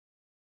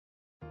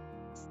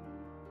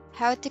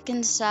How to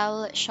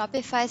cancel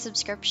Shopify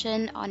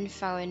subscription on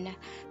phone.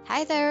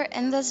 Hi there,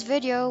 in this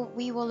video,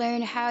 we will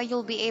learn how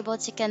you'll be able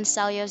to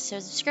cancel your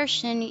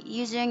subscription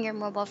using your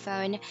mobile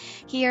phone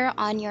here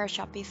on your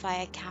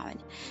Shopify account.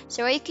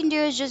 So what you can do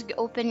is just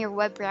open your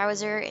web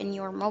browser in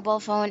your mobile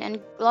phone and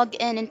log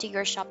in into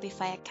your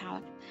Shopify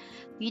account.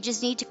 You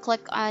just need to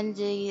click on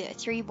the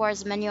three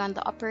bars menu on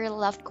the upper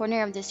left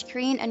corner of the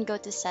screen and go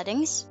to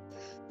settings.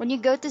 When you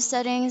go to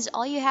settings,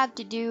 all you have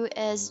to do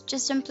is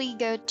just simply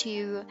go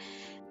to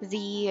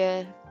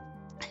the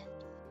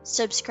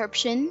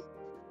subscription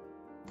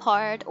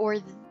part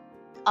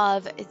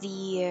of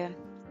the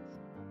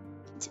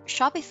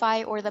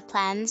Shopify, or the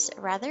plans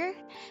rather.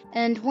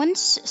 And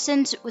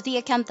since the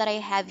account that I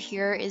have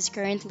here is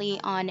currently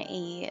on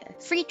a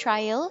free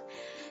trial,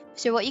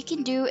 so what you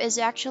can do is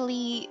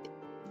actually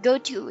go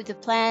to the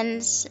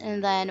plans,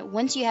 and then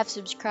once you have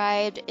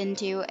subscribed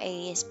into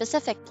a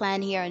specific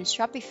plan here on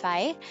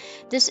Shopify,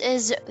 this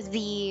is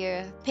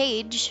the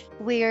page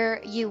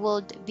where you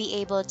will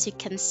be able to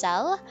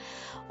cancel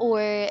or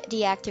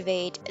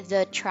deactivate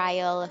the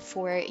trial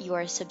for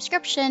your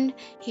subscription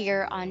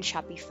here on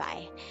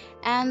Shopify.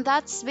 And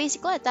that's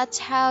basically it. That's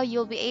how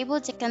you'll be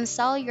able to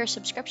cancel your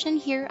subscription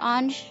here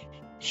on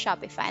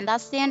Shopify. And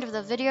that's the end of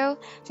the video.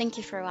 Thank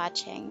you for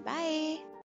watching. Bye.